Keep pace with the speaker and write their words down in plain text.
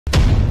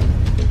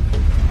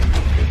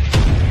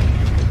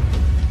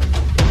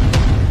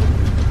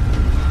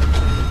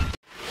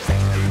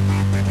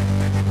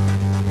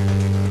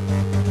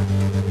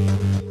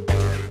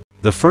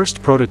The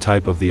first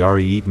prototype of the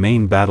Ariete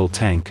main battle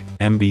tank,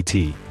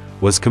 MBT,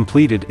 was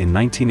completed in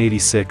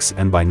 1986,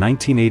 and by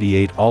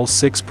 1988 all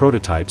 6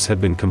 prototypes had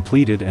been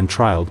completed and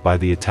trialed by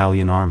the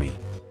Italian Army.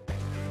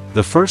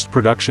 The first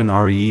production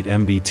Ariete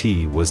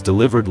MBT was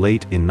delivered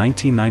late in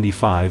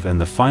 1995, and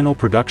the final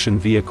production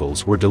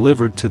vehicles were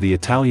delivered to the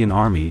Italian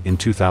Army in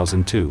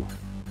 2002.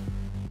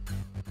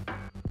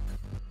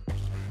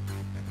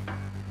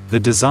 The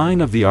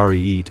design of the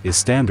Ariete is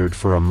standard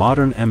for a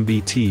modern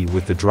MBT,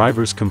 with the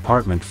driver's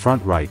compartment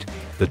front right,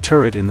 the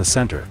turret in the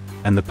center,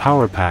 and the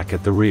power pack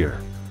at the rear.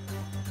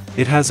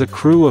 It has a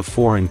crew of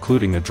 4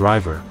 including a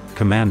driver,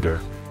 commander,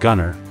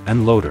 gunner,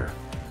 and loader.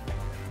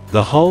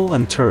 The hull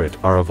and turret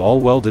are of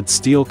all-welded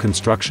steel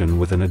construction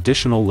with an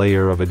additional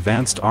layer of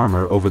advanced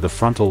armor over the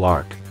frontal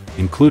arc,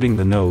 including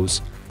the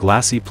nose,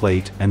 glacis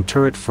plate, and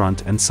turret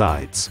front and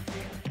sides.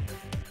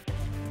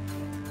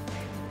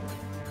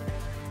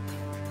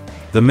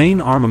 The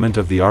main armament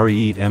of the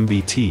Ariete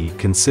MBT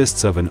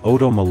consists of an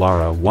Oto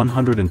Melara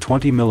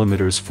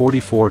 120mm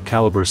 44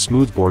 caliber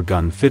smoothbore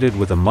gun fitted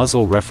with a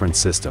muzzle reference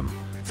system,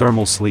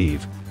 thermal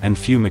sleeve, and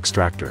fume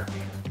extractor.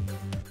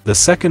 The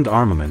second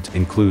armament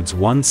includes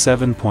one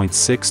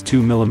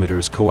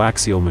 7.62mm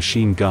coaxial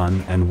machine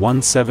gun and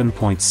one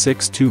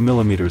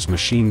 7.62mm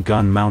machine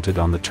gun mounted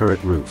on the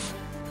turret roof.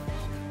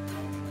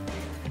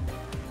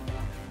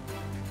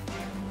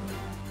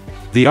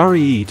 The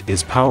Ariete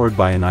is powered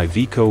by an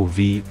Iveco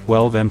V12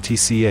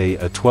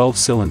 MTCA, a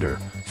 12-cylinder,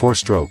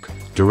 4-stroke,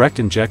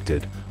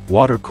 direct-injected,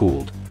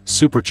 water-cooled,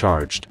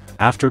 supercharged,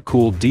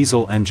 after-cooled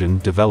diesel engine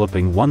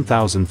developing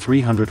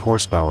 1,300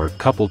 horsepower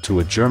coupled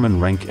to a German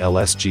Renk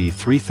LSG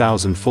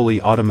 3000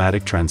 fully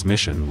automatic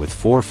transmission with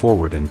 4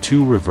 forward and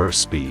 2 reverse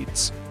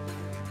speeds.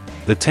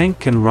 The tank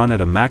can run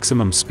at a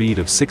maximum speed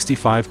of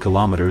 65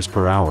 km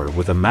per hour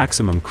with a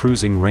maximum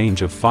cruising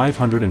range of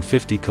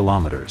 550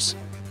 km.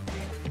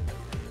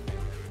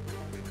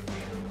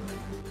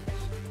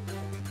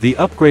 The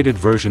upgraded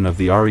version of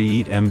the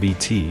Ariete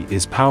MBT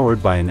is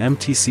powered by an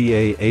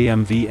MTCA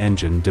AMV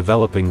engine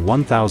developing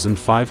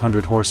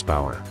 1,500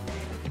 horsepower.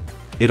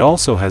 It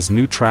also has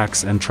new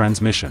tracks and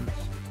transmission.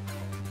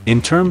 In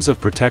terms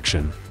of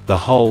protection, the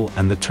hull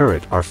and the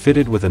turret are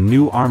fitted with a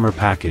new armor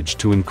package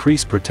to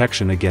increase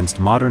protection against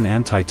modern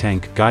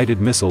anti-tank guided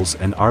missiles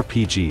and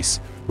RPGs,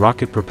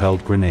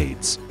 rocket-propelled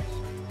grenades.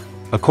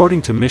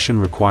 According to mission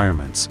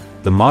requirements,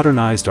 the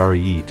modernized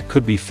Ariete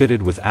could be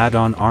fitted with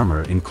add-on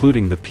armor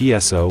including the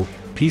PSO,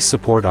 Peace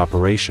Support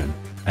Operation,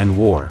 and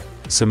War,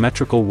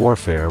 Symmetrical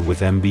Warfare with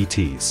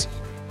MBTs.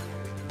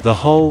 The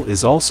hull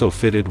is also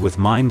fitted with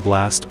Mine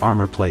Blast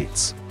armor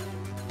plates.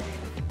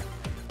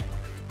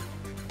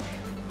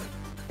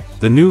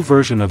 The new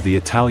version of the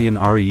Italian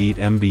Ariete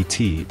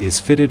MBT is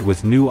fitted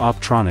with new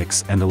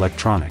optronics and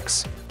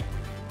electronics.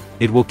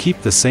 It will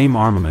keep the same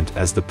armament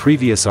as the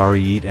previous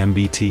Ariete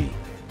MBT.